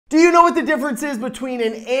Do you know what the difference is between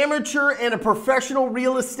an amateur and a professional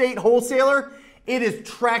real estate wholesaler? It is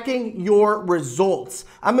tracking your results.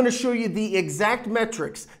 I'm going to show you the exact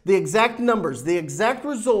metrics, the exact numbers, the exact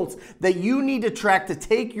results that you need to track to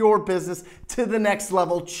take your business to the next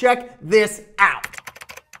level. Check this out.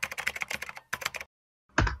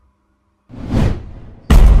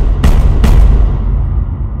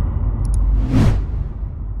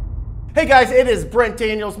 Hey guys, it is Brent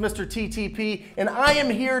Daniels, Mr. TTP, and I am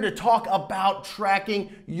here to talk about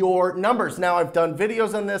tracking your numbers. Now, I've done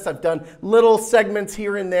videos on this, I've done little segments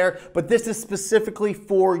here and there, but this is specifically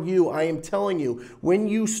for you. I am telling you, when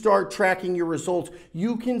you start tracking your results,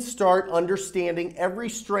 you can start understanding every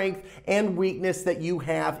strength and weakness that you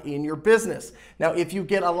have in your business. Now, if you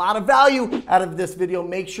get a lot of value out of this video,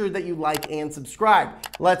 make sure that you like and subscribe.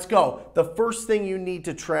 Let's go. The first thing you need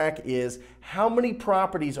to track is how many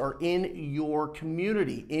properties are in your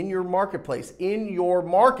community, in your marketplace, in your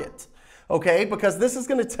market. Okay, because this is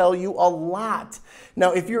going to tell you a lot.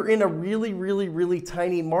 Now, if you're in a really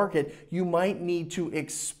tiny market, you might need to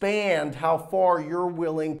expand how far you're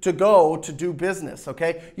willing to go to do business,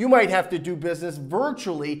 okay? You might have to do business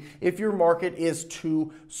virtually if your market is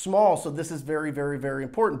too small. So this is very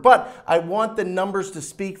important. But I want the numbers to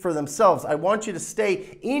speak for themselves. I want you to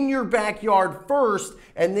stay in your backyard first,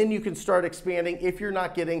 and then you can start expanding if you're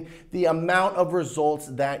not getting the amount of results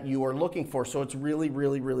that you are looking for. So it's really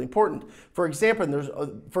important. For example,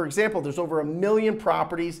 there's over 1 million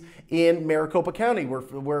properties in Maricopa County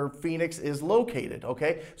where Phoenix is located,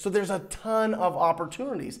 okay? So there's a ton of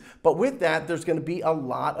opportunities. But with that, there's going to be a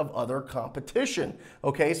lot of other competition,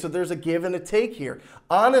 okay? So there's a give and a take here.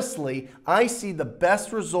 Honestly, I see the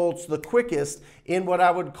best results the quickest in what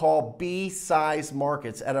I would call B-size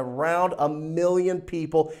markets at around 1 million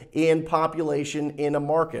people in population in a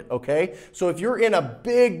market, okay? So if you're in a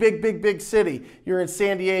big city, you're in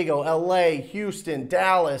San Diego, LA, Houston,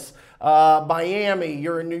 Dallas, Miami,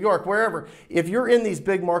 you're in New York, wherever. If you're in these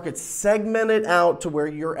big markets, segment it out to where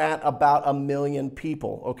you're at about 1 million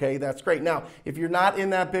people, okay? That's great. Now, if you're not in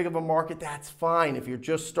that big of a market, that's fine if you're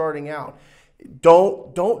just starting out.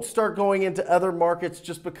 Don't start going into other markets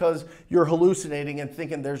just because you're hallucinating and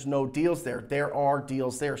thinking there's no deals there. There are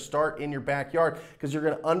deals there. Start in your backyard because you're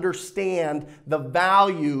going to understand the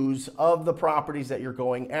values of the properties that you're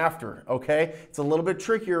going after, okay? It's a little bit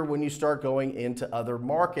trickier when you start going into other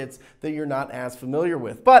markets that you're not as familiar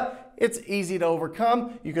with, but it's easy to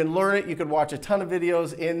overcome. You can learn it. You can watch a ton of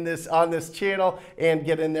videos on this channel and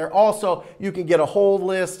get in there. Also, you can get a whole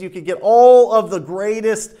list. You can get all of the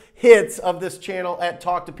greatest hits of this channel at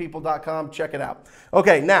talktopeople.com. Check it out.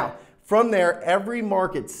 Okay, now, from there, every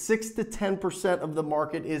market, 6 to 10% of the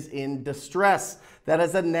market is in distress. That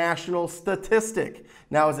is a national statistic.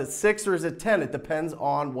 Now, is it 6 or is it 10? It depends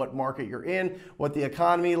on what market you're in, what the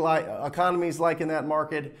economy is like in that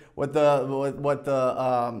market, what the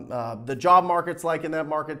job market's like in that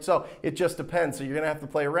market. So it just depends. So you're going to have to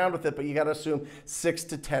play around with it, but you got to assume 6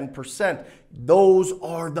 to 10%. Those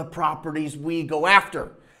are the properties we go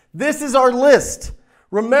after. This is our list.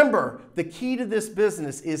 Remember, the key to this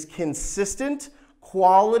business is consistent,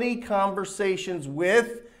 quality conversations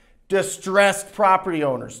with distressed property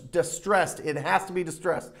owners. Distressed. It has to be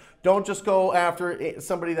distressed. Don't just go after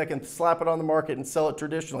somebody that can slap it on the market and sell it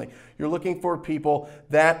traditionally. You're looking for people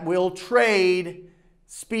that will trade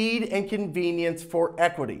speed and convenience for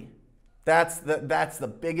equity. That's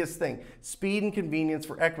the biggest thing. Speed and convenience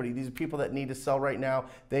for equity. These are people that need to sell right now.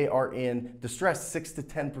 They are in distress, 6 to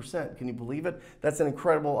 10%. Can you believe it? That's an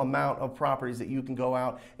incredible amount of properties that you can go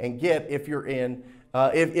out and get if you're in,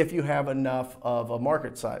 if you have enough of a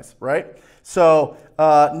market size, right? So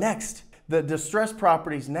next, the distressed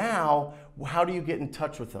properties now, how do you get in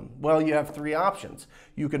touch with them? Well, you have 3 options.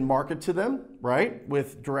 You can market to them, right?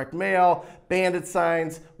 With direct mail, bandit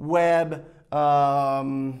signs, web,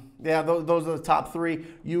 yeah, those are the top 3.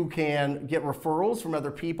 You can get referrals from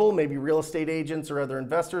other people, maybe real estate agents or other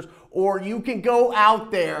investors, or you can go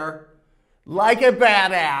out there like a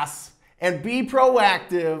badass and be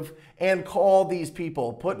proactive and call these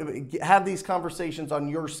people. Have these conversations on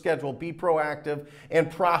your schedule. Be proactive and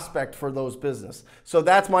prospect for those business. So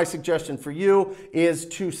that's my suggestion for you, is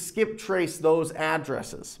to skip trace those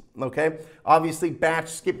addresses. Okay. Obviously,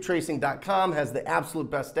 batchskiptracing.com has the absolute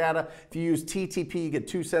best data. If you use TTP, you get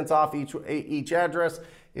 2 cents off each address.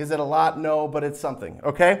 Is it a lot? No, but it's something,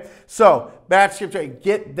 okay? So, batch skip tracing,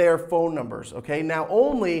 get their phone numbers, okay? Now,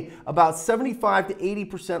 only about 75 to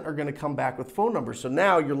 80% are gonna come back with phone numbers. So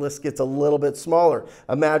now your list gets a little bit smaller.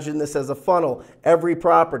 Imagine this as a funnel. Every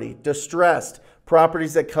property, distressed,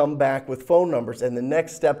 properties that come back with phone numbers. And the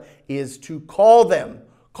next step is to call them.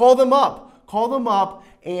 Call them up. Call them up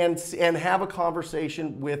and have a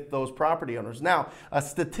conversation with those property owners. Now, a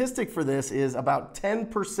statistic for this is about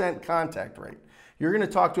 10% contact rate. You're going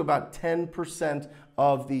to talk to about 10%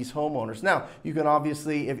 of these homeowners. Now, you can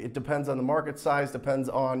obviously, if it depends on the market size, depends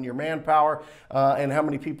on your manpower and how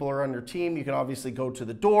many people are on your team, you can obviously go to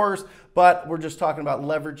the doors, but we're just talking about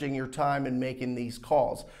leveraging your time and making these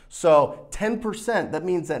calls. So 10%, that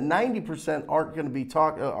means that 90% aren't going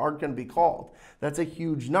to be called. That's a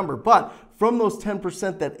huge number. But from those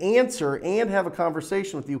 10% that answer and have a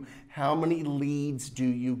conversation with you, how many leads do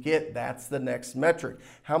you get? That's the next metric.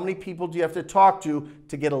 How many people do you have to talk to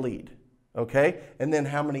get a lead? Okay? And then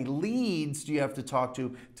how many leads do you have to talk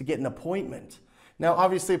to get an appointment? Now,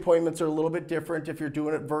 obviously, appointments are a little bit different if you're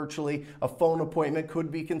doing it virtually. A phone appointment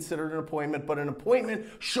could be considered an appointment, but an appointment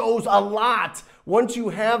shows a lot. Once you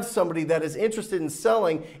have somebody that is interested in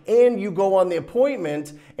selling and you go on the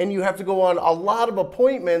appointment and you have to go on a lot of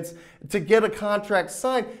appointments to get a contract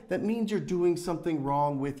signed, that means you're doing something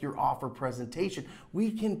wrong with your offer presentation.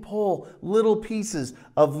 We can pull little pieces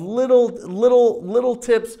of little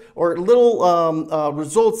tips or little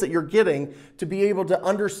results that you're getting to be able to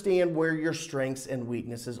understand where your strengths and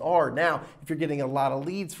weaknesses are. Now, if you're getting a lot of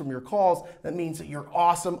leads from your calls, that means that you're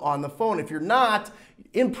awesome on the phone. If you're not,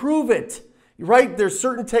 improve it. Right? There's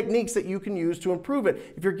certain techniques that you can use to improve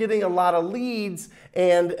it. If you're getting a lot of leads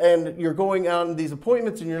and you're going on these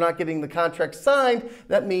appointments and you're not getting the contract signed,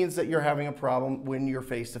 that means that you're having a problem when you're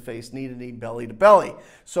face-to-face, knee-to-knee, belly-to-belly.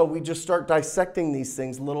 So we just start dissecting these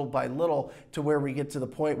things little by little to where we get to the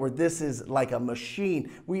point where this is like a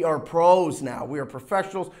machine. We are pros now. We are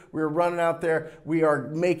professionals. We are running out there. We are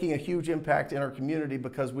making a huge impact in our community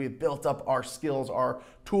because we have built up our skills, our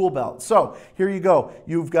tool belt. So here you go.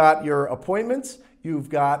 You've got your appointments, you've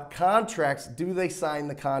got contracts. Do they sign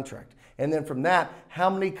the contract? And then from that,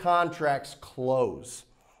 how many contracts close?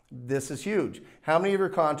 This is huge. How many of your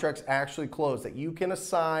contracts actually close that you can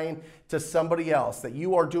assign to somebody else, that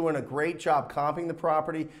you are doing a great job comping the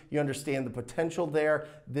property, you understand the potential there?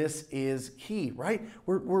 This is key, right?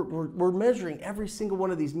 We're measuring every single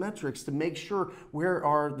one of these metrics to make sure where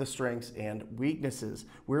are the strengths and weaknesses,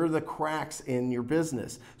 where are the cracks in your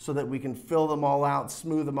business so that we can fill them all out,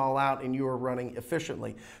 smooth them all out, and you are running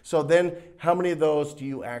efficiently. So then how many of those do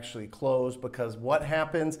you actually close? Because what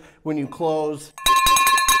happens when you close?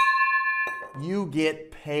 You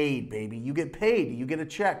get paid, baby. You get paid. You get a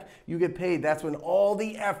check. You get paid. That's when all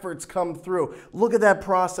the efforts come through. Look at that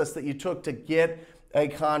process that you took to get a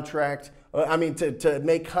contract. To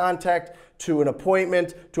make contact, to an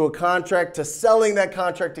appointment, to a contract, to selling that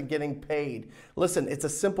contract and getting paid. Listen, it's a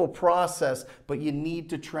simple process, but you need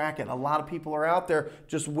to track it. A lot of people are out there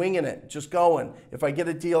just winging it, just going. If I get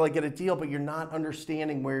a deal, I get a deal, but you're not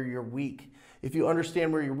understanding where you're weak. If you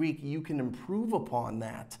understand where you're weak, you can improve upon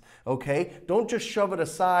that, okay? Don't just shove it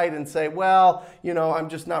aside and say, well, you know, I'm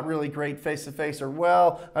just not really great face-to-face, or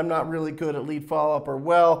well, I'm not really good at lead follow-up, or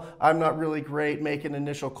well, I'm not really great making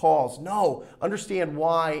initial calls. No, understand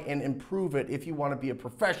why and improve it if you want to be a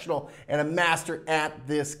professional and a master at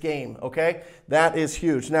this game, okay? That is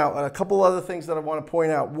huge. Now, a couple other things that I want to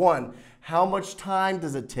point out. One, how much time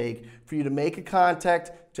does it take for you to make a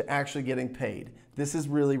contact to actually getting paid? This is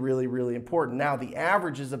really, really, really important. Now, the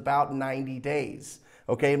average is about 90 days.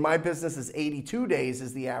 Okay, in my business is 82 days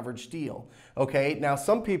is the average deal. Okay, now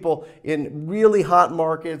some people in really hot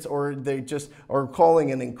markets, or they just are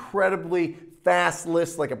calling an incredibly fast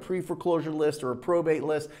list, like a pre-foreclosure list or a probate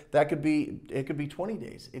list, it could be 20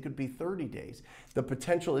 days, it could be 30 days. The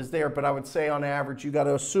potential is there, but I would say on average, you got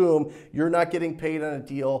to assume you're not getting paid on a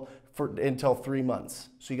deal until 3 months.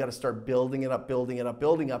 So you got to start building it up, building it up,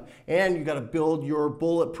 building up. And you got to build your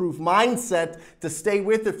bulletproof mindset to stay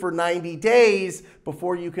with it for 90 days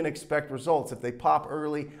before you can expect results. If they pop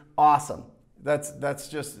early, awesome. That's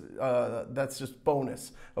just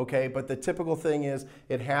bonus, okay? But the typical thing is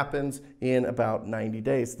it happens in about 90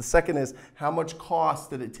 days. The second is, how much cost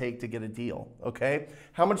did it take to get a deal, okay?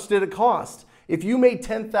 How much did it cost? If you made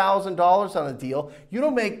 $10,000 on a deal, you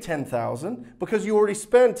don't make $10,000 because you already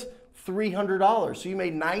spent $300. So you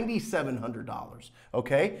made $9,700.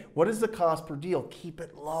 Okay? What is the cost per deal? Keep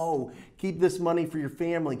it low. Keep this money for your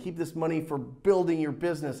family. Keep this money for building your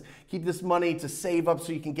business. Keep this money to save up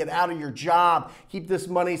so you can get out of your job. Keep this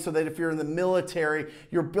money so that if you're in the military,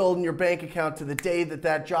 you're building your bank account to the day that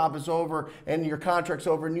that job is over and your contract's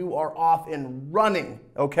over and you are off and running.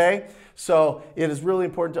 Okay? So it is really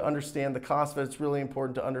important to understand the cost of it. It's really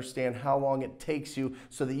important to understand how long it takes you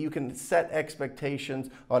so that you can set expectations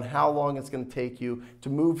on how long it's going to take you to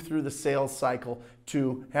move through the sales cycle,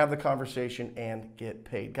 to have the conversation and get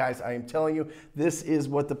paid. Guys, I am telling you, this is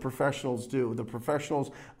what the professionals do. The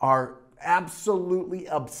professionals are absolutely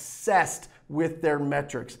obsessed with their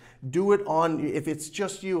metrics. Do it on, if it's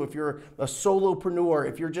just you, if you're a solopreneur,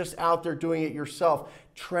 if you're just out there doing it yourself,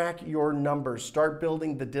 track your numbers. Start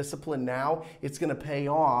building the discipline now. It's gonna pay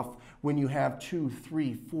off when you have 2,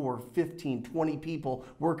 3, 4, 15, 20 people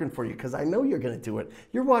working for you, because I know you're gonna do it.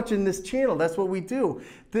 You're watching this channel, that's what we do.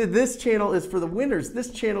 This channel is for the winners.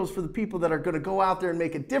 This channel is for the people that are gonna go out there and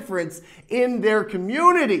make a difference in their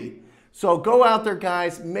community. So go out there,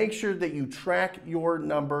 guys, make sure that you track your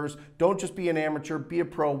numbers. Don't just be an amateur, be a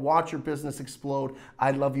pro, watch your business explode.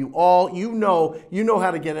 I love you all. You know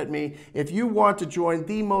how to get at me. If you want to join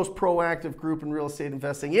the most proactive group in real estate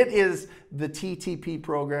investing, it is the TTP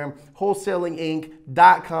program,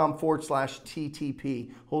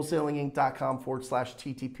 wholesalinginc.com/TTP.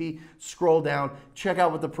 Wholesalinginc.com/TTP. Scroll down, check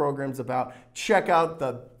out what the program's about. Check out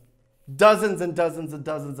the dozens and dozens and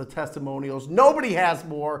dozens of testimonials. Nobody has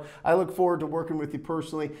more. I look forward to working with you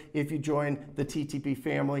personally if you join the TTP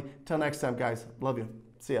family. Till next time, guys. Love you.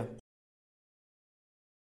 See ya.